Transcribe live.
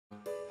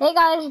Hey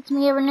guys, it's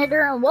me,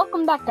 Evander, and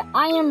welcome back to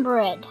I Am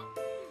Bread.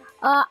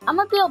 I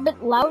might be a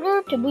bit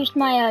louder to boost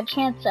my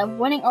chance of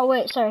winning. Oh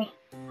wait, sorry.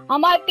 I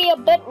might be a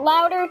bit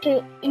louder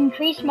to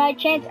increase my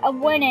chance of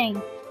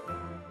winning.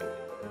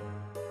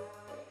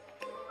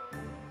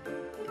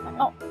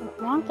 Oh,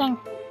 wrong thing.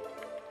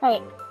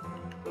 Wait.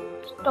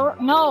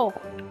 No.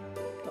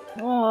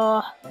 It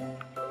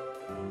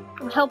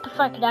would help if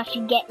I could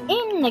actually get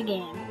in the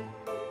game.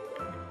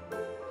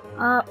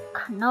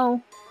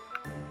 No.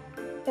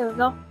 There we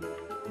go.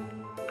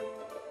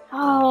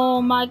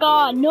 Oh my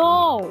god,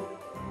 no!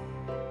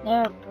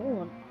 There,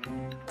 boom.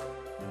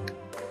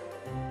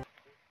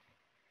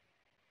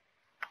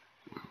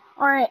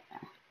 Alright,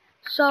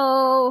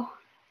 so...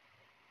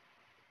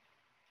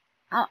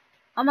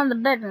 I'm on the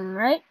bedroom,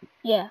 right?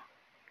 Yeah.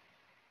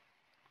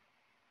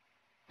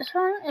 This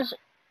one is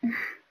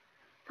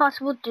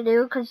possible to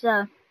do because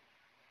the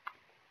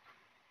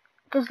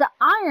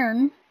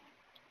iron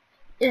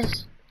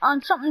is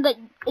on something that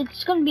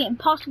it's going to be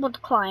impossible to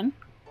climb.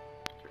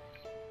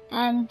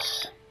 And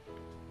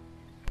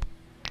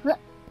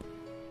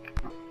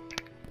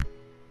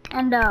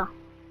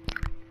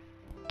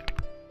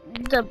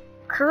the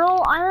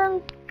curl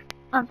iron,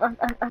 I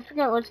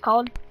forget what it's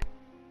called.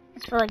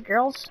 It's for like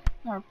girls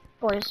or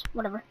boys,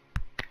 whatever.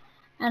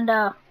 And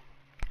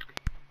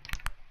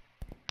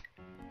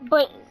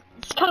but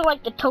it's kind of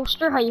like the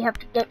toaster, how you have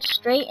to get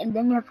straight and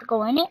then you have to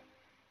go in it.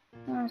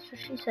 That's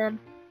what she said.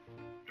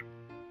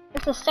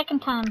 It's the second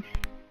time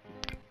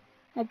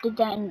I did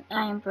that in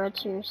I Am Bread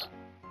series.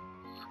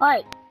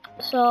 Alright,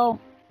 so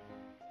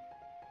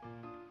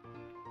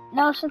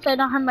now since I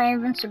don't have my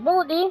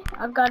invincibility,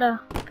 I've gotta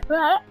do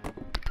that.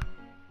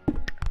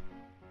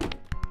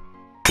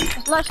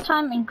 Last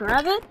time and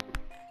grab it.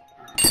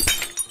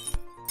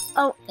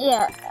 Oh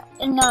yeah,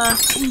 and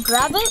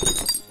grab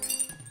it.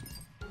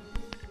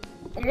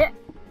 Yeah.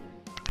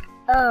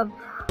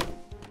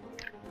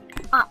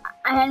 I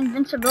had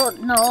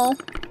invincibility. No,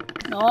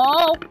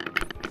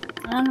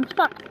 and I'm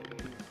stuck.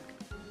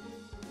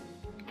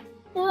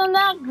 Isn't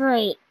that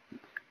great?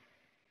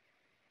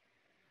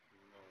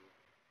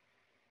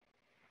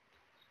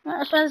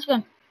 Let's try this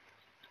again.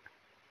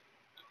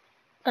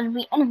 Gotta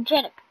be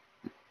energetic.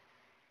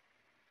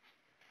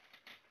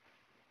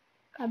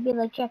 Gotta be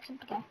like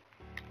Jacksepticeye.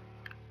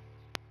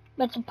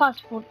 But it's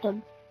impossible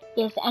to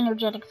be as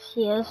energetic as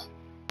he is.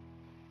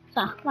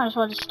 So, might as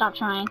well just stop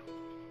trying.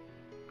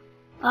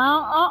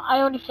 Oh, I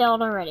already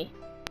failed already.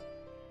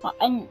 Well,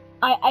 and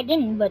I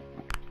didn't, but...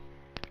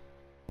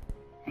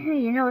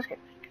 You know what's good.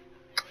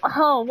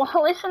 Oh,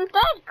 well, isn't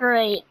that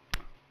great?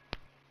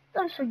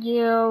 Good for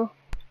you.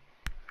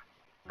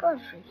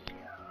 Good for you.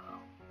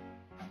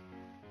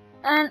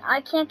 And I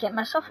can't get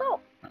myself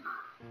out.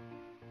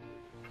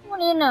 What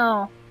do you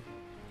know?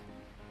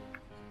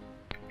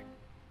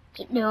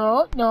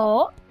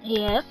 No,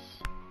 yes,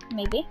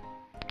 maybe.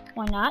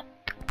 Why not?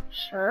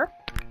 Sure.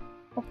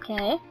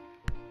 Okay.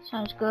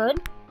 Sounds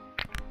good.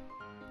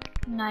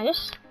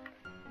 Nice.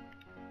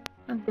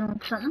 I'm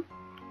doing something.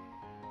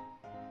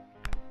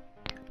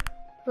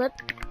 Flip,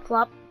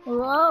 flop,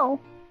 whoa.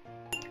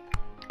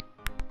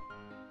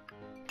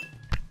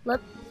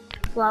 Flip,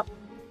 flop,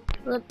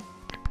 flip,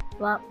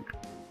 flop.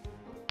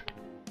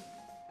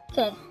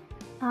 Okay.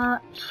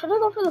 Should I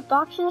go for the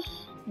boxes?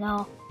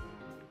 No.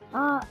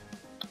 I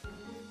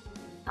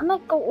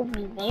might go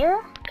over there.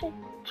 Okay.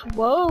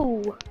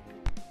 Whoa.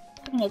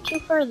 Taking it too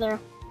further.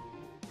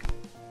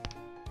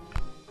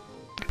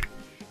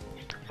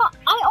 Oh,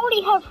 I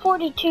already have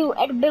 42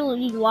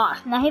 edibility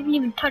lost, and I haven't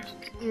even touched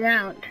the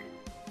ground.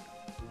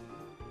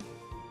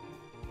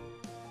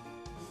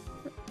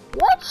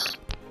 What?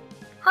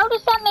 How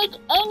does that make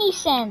any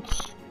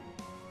sense?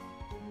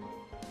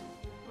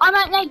 I'm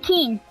at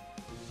 19.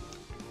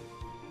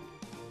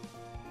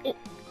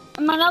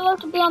 Am I not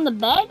allowed to be on the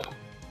bed?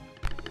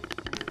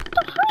 What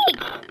the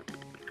freak?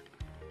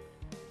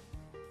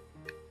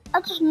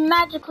 I just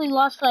magically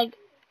lost like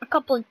a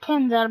couple of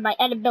tens out of my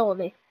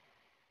edibility.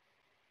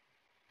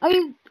 Are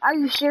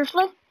you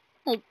seriously?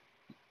 Like,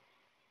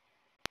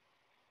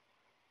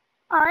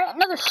 alright,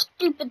 another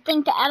stupid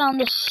thing to add on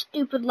this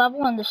stupid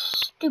level in this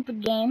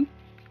stupid game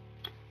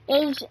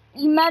is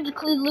you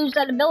magically lose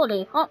that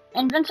ability. Oh,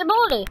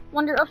 invincibility.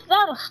 Wonder if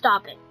that'll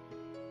stop it.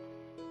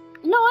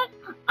 You know what?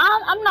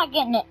 I'm not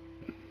getting it.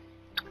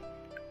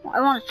 I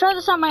want to try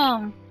this on my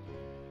own.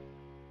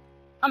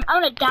 I'm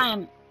gonna die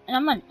and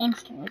I'm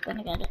instantly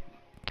gonna get it.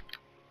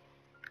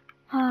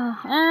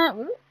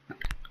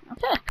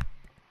 Okay.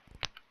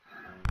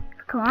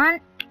 Come on.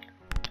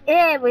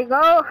 There we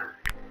go.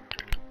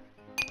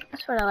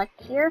 That's what I like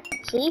to hear,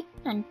 see,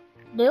 and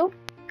do.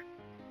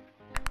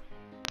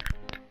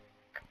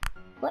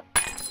 Flip.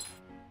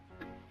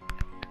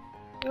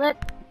 Flip.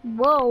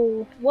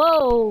 Whoa.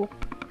 Whoa.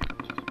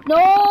 No!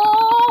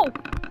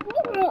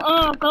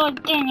 Oh,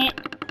 god dang it.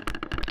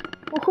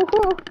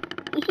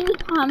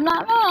 I'm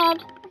not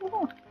mad.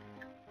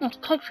 Nice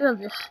texture of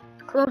this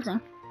closing.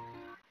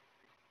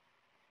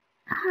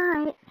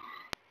 Alright.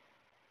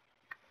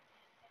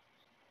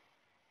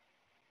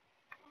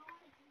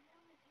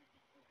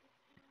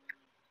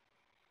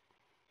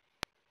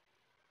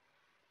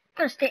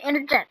 Gotta stay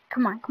energetic.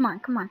 Come on, come on,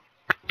 come on.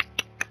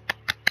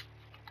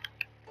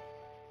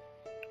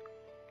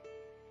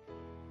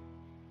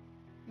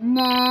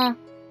 Nah.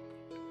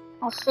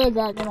 I'll say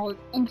that, then I'll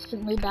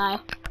instantly die.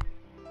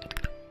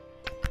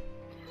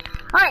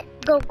 Alright,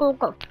 go, go,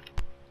 go.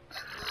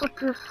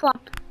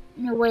 Flop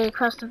your way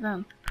across the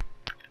room.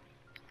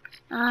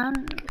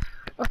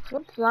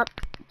 Flip flop.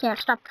 Can't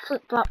stop the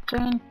flip flop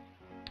train.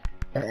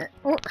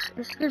 Oops,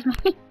 excuse me.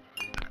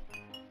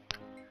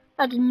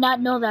 I did not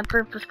know that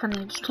burp was coming.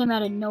 It just came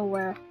out of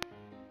nowhere.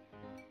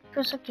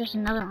 Feels like there's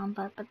another one,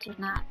 but there's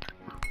not.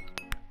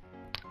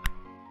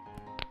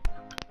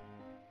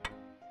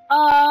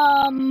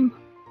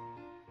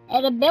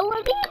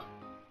 Edibility?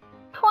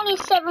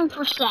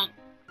 27%.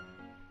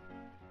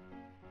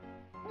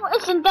 Well,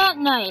 isn't that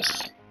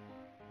nice?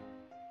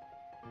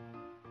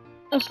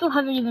 I still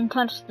haven't even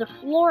touched the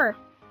floor.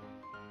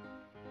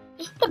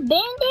 Just the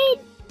band-aid?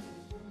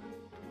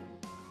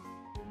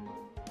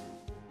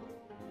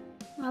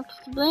 Well, 'cause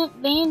the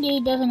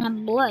band-aid doesn't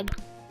have blood.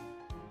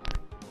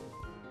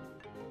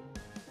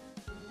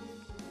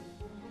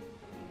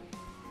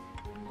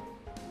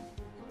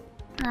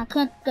 I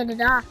can't get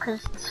it off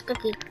because it's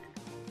sticky.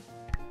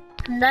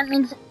 And that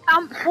means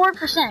I'm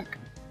 4%.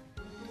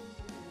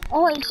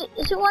 Oh, is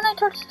it when I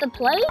touch the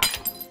plate?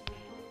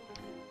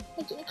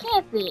 It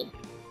can't be.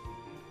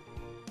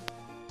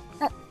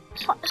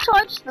 So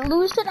I just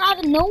lose it out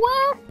of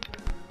nowhere?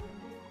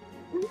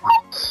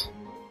 What?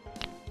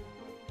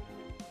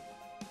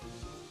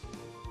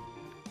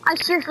 I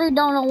seriously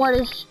don't know what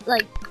is,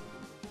 like...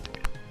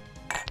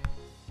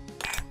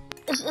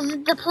 Is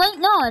it the plate?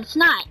 No, it's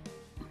not.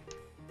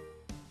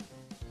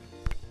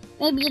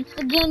 Maybe it's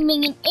the game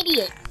being an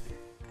idiot.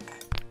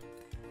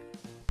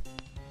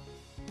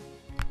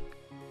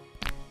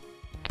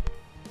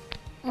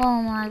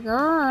 Oh my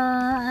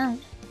god.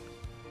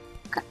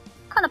 What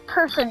kind of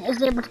person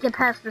is able to get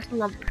past this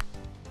level?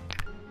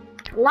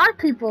 A lot of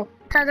people.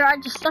 It's either I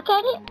just suck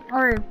at it,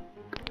 or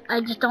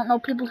I just don't know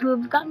people who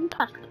have gotten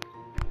past it.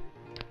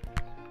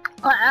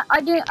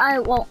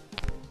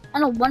 I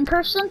know one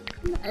person.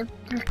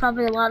 There's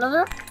probably a lot of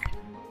them.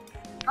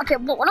 Okay,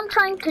 but what I'm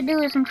trying to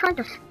do is I'm trying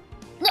to...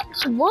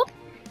 Next, whoop!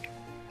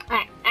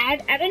 Out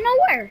of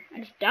nowhere, I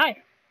just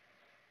died.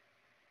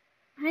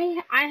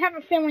 I have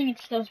a feeling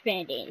it's those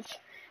band-aids.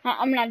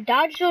 I'm gonna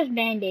dodge those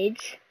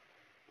band-aids.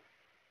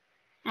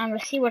 I'm gonna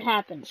see what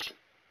happens.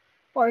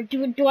 Or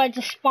do I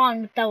just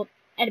spawn without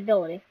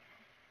edibility?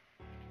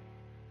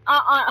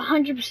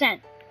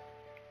 100%.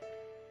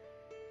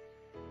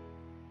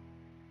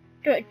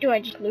 Do I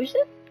just lose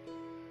it?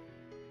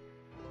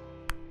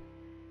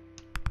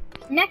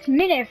 Next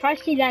minute, if I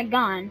see that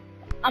gone,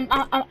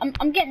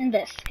 I'm getting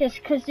this,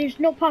 cause there's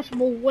no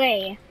possible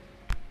way.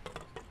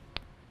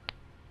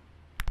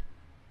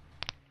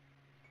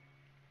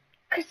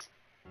 Cause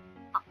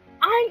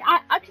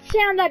I could stay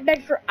on that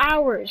bed for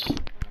hours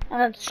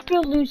and I'd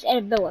still lose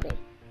edibility.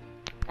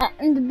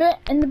 And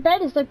the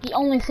bed is like the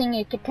only thing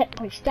you could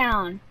technically stay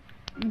on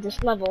in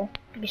this level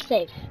to be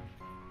safe.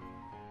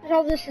 But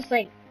all this is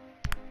like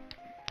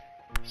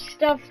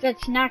stuff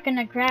that's not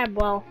gonna grab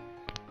well,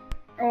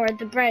 or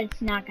the bread's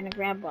not gonna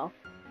grab well.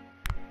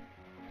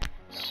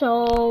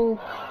 So,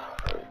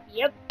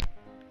 yep.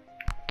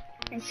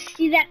 And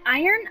see that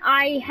iron?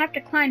 I have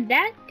to climb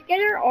that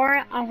together,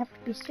 or I have to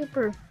be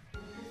super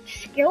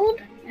skilled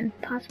and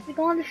possibly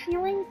go on the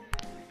ceiling.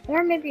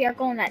 Or maybe I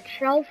go on that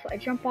shelf, I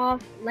jump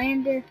off,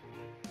 land it.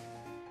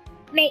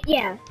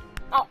 Yeah.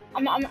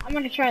 I'm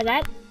gonna try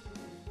that.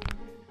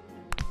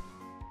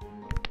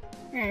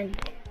 And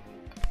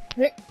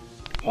hit.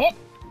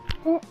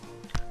 Oh,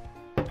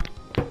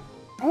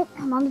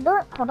 I'm on the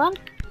door. Hold on.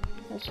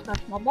 Let's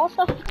scratch my balls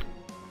off.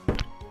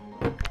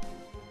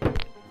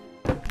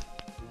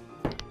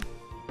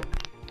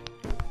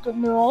 The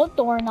new old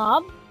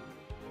doorknob.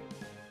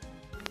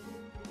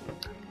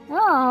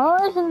 Oh,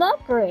 isn't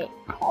that great?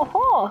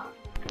 Oh,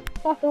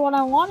 exactly what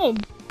I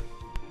wanted.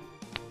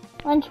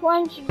 Why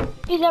didn't you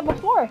do that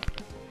before?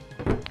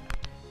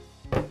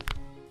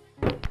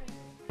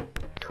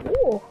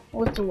 Cool.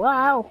 What's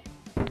wow?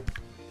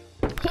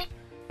 Hit,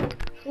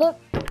 flip,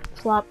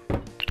 flop,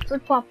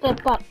 flip, flop, flip,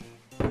 flop.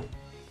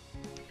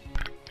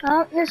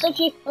 Oh, here's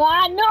Itchy.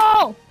 Ah,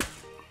 no!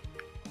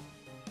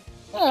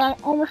 Yeah,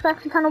 that almost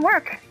actually kind of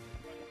worked.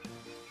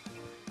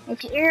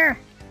 It's your ear.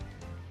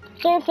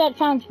 Sorry if that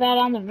sounds bad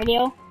on the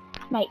video.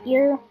 My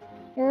ears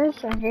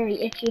are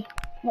very itchy.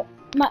 Well,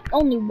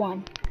 only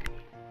one.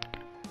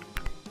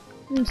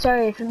 I'm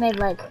sorry if it made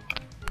like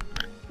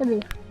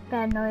really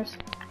bad noise.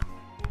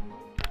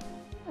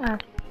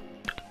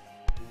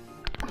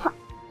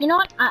 You know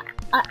what?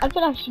 I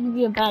could actually give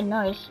you a bad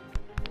noise.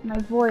 My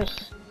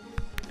voice.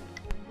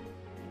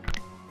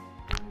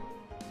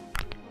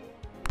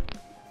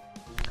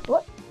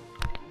 What?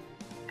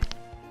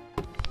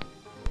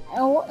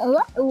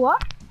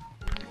 What?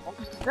 What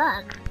was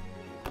that?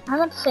 I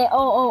meant to say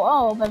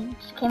oh, but it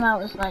just came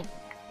out as like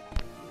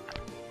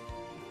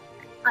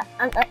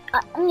I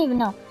don't even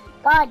know.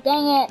 God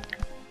dang it!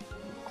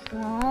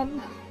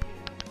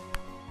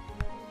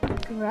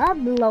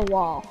 Grab the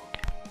wall.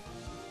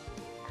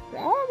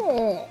 read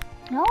it.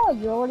 No,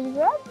 you already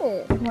read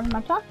it. What am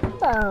I talking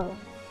about?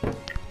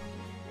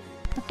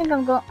 I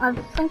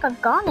think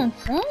I've gone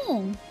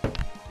insane.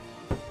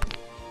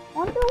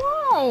 Wonder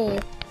why.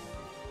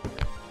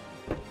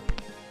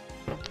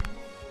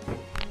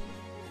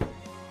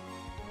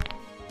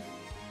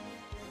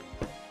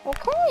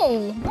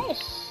 Okay,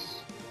 nice.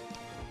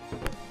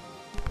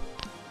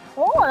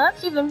 Oh,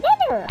 that's even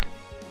better.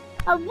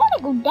 I want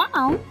to go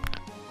down.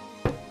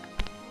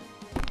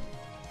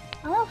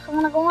 I also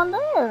want to go on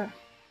there.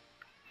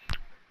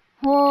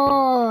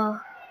 Oh.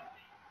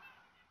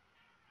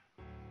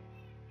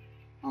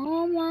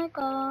 Oh my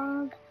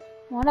god.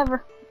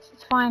 Whatever.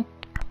 It's fine.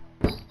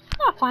 It's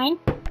not fine.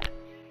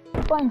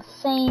 It's what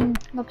insane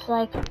looks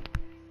like.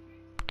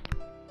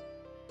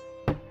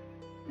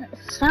 It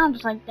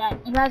sounds like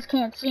that. You guys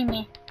can't see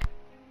me.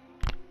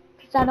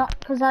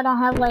 Cause I don't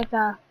have like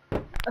a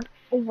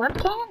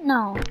webcam?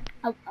 No.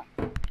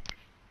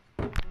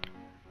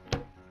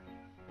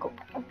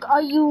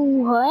 Are you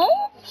what?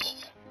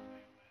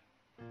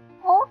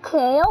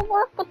 Okay, I'll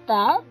work with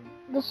that.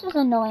 This is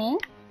annoying.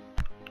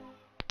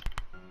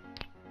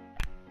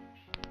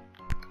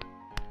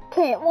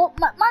 Okay, well,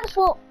 might as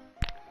well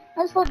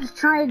just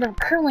try the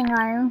curling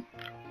iron.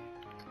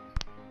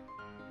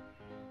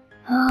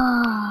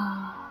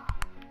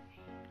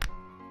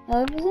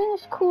 Everything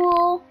is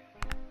cool.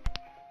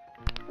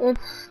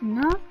 It's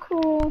not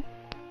cool.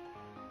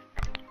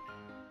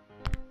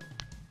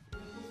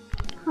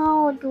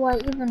 How do I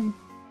even...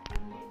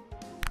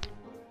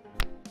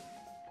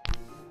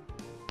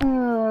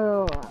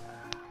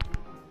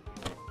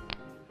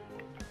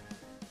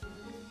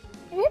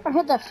 Have you ever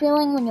had that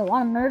feeling when you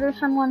want to murder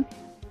someone?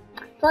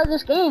 Play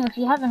this game if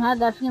you haven't had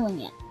that feeling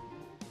yet.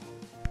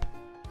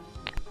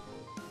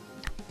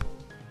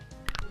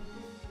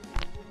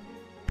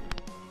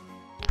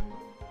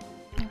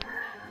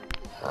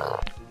 I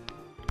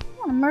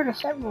want to murder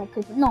several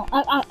people. No,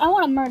 I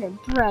want to murder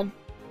Dread.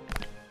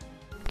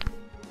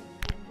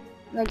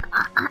 Like,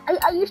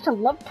 I used to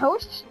love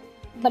toast,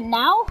 but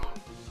now,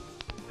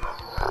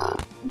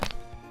 it's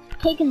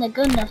taking the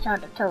goodness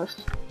out of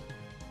toast.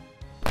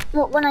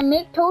 Well, when I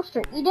make toast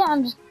or eat it,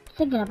 I'm just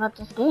thinking about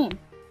this game.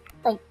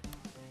 Like,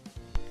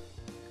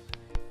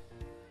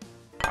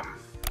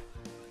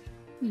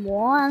 come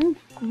on.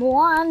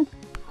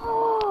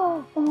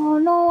 Oh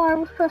no, I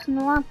was pressing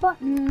the wrong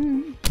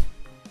button.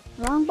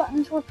 Wrong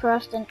buttons were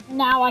pressed, and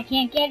now I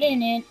can't get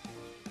in it.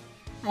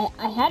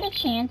 I had a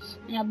chance,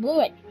 and I blew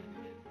it.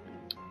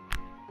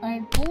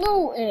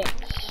 Oh,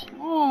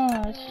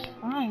 it's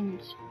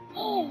fine.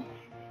 Oh,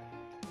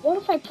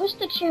 what if I push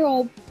the chair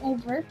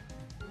over?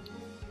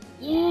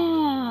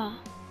 Yeah.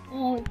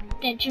 Oh,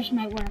 that just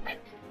might work.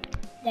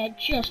 That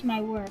just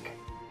might work.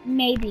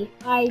 Maybe.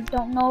 I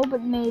don't know,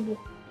 but maybe.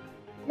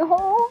 No,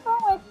 no,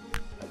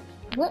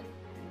 what?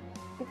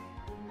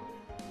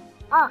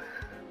 Ah.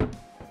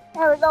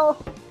 There we go.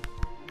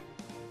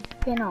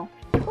 Okay, no.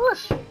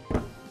 Push.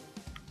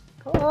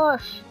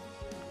 Push.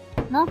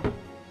 No.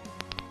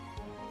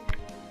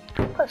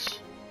 Push.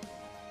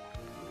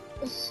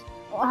 It's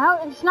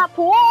not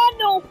pull. Oh,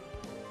 no.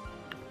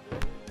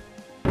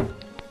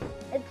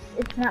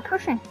 It's not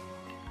pushing.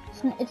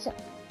 It's.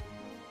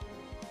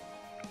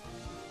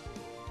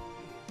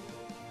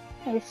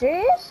 Are you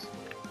serious?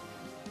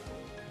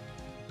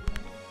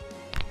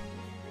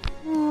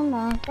 Oh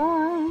my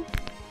god.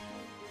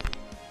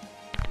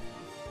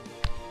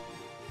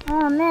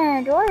 Oh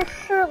man, do I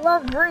sure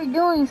love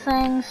redoing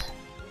things.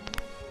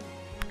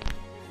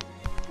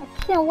 I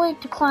can't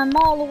wait to climb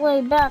all the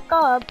way back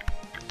up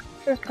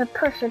just to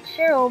push a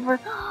chair over.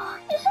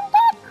 Isn't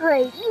that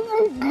great?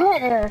 Even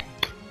better.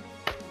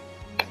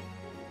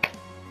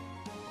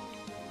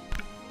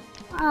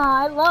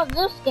 I love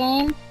this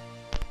game.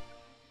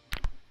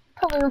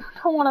 Probably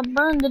don't want to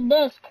burn the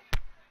disc.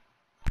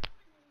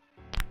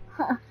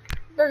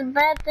 The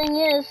bad thing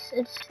is,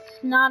 it's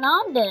not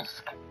on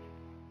disc.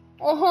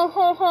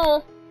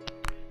 Oh,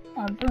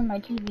 I burned my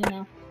TV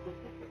now.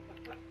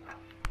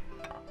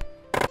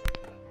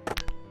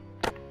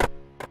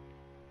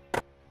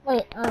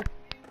 Wait,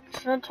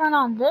 should I turn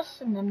on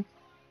this and then...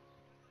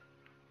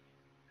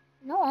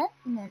 You know what?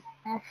 And then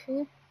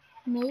actually,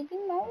 maybe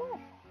not.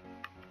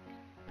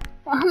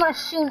 Well, I'm gonna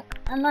assume,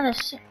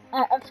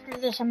 after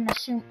this, I'm gonna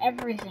assume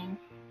everything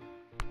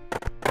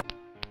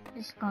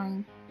is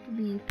going to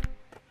be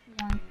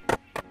one.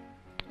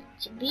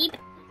 It's a beep.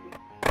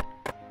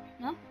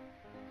 No?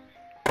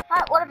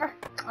 Alright, whatever.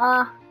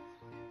 Oh.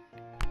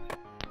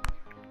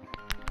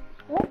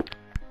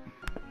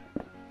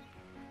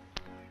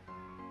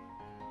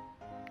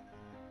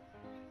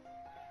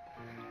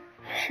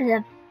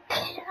 The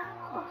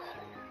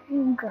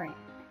green.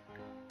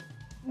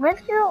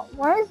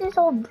 Where's these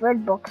old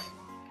bread books?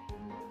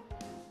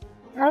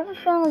 I have a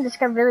feeling this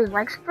guy really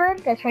likes bread.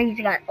 That's why he's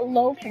got a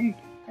loaf in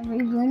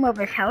every room of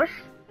his house.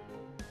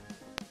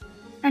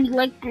 And he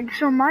liked it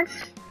so much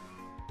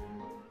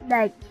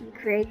that he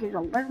created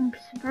 11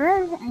 pieces of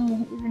bread, and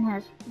he even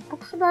has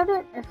books about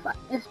it.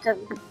 If the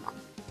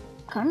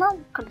camera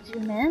could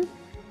zoom in,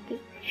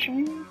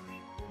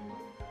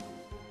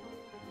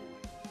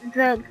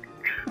 the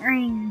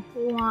train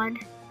wad.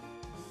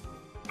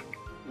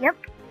 Yep.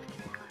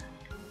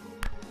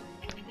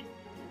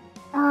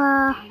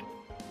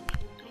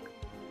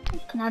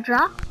 Can I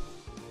draw?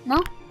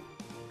 No?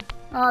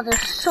 Oh,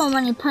 there's so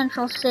many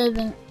pencil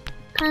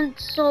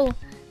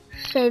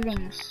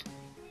shavings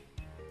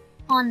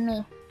on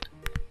me.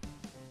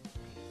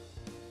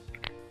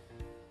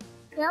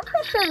 Yeah, I'm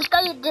pretty sure this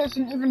guy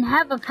doesn't even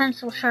have a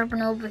pencil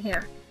sharpener over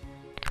here.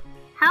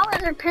 How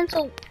is there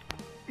pencil?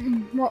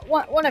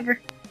 Whatever.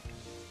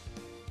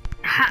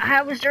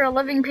 How is there a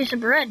living piece of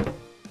bread?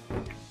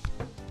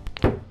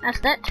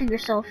 Ask that to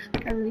yourself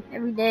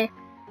every day.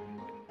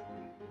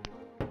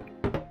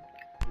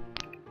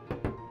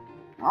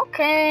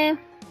 Okay.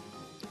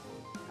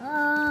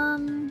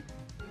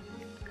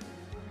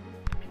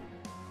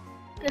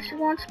 Guess he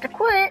wants to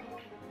quit.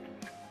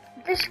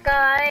 This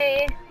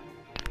guy.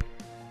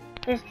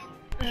 There's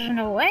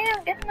no way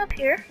I'm getting up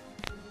here.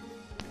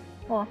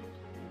 Well,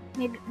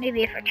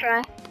 maybe if I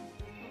try.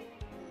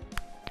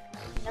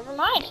 Never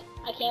mind.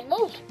 I can't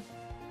move.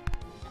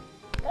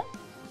 Okay.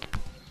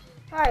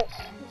 Alright,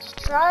 let's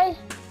try,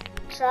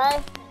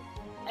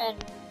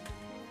 and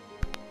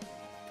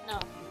no.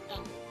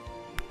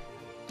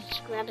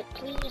 Just grab it,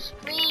 please.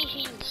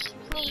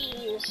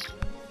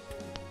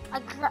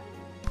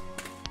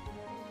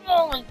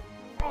 Oh my,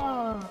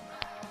 oh.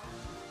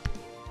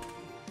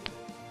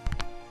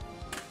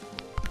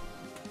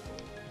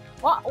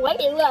 What? Wait,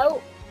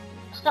 no.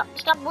 Stop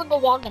wiggle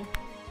wogging.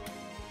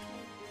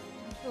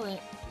 Wait.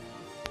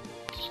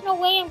 There's no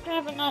way I'm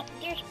grabbing that.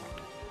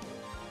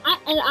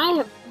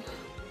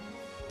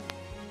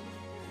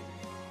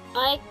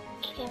 I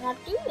cannot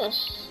do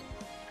this.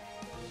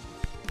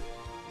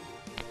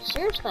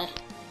 Seriously.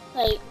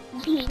 Like,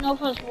 there's no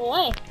possible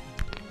way.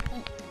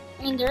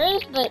 I mean, there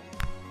is, but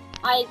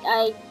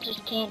I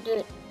just can't do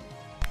it.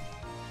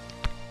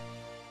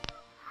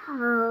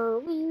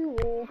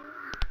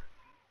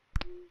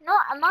 No,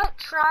 I might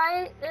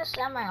try this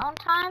at my own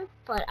time,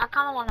 but I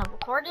kind of want to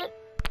record it.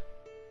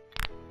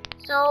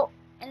 So,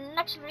 in the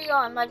next video,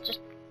 I might just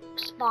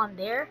spawn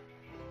there.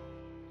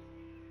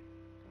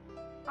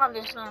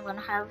 Obviously, I'm going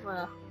to have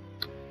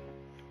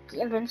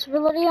the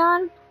invincibility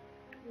on,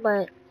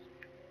 but,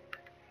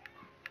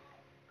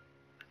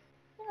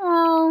 you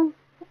know,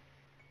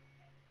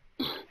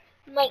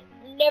 might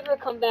never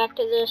come back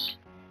to this.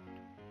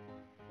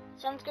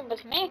 Sounds good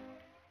with me.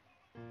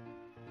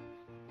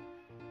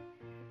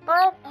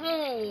 But,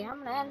 hey, I'm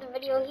going to end the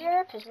video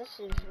here, because this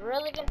is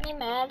really getting me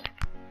mad.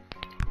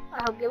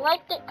 I hope you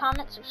liked it,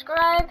 comment,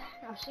 subscribe,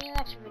 and I'll see you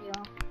next video.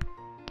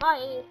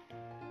 Bye!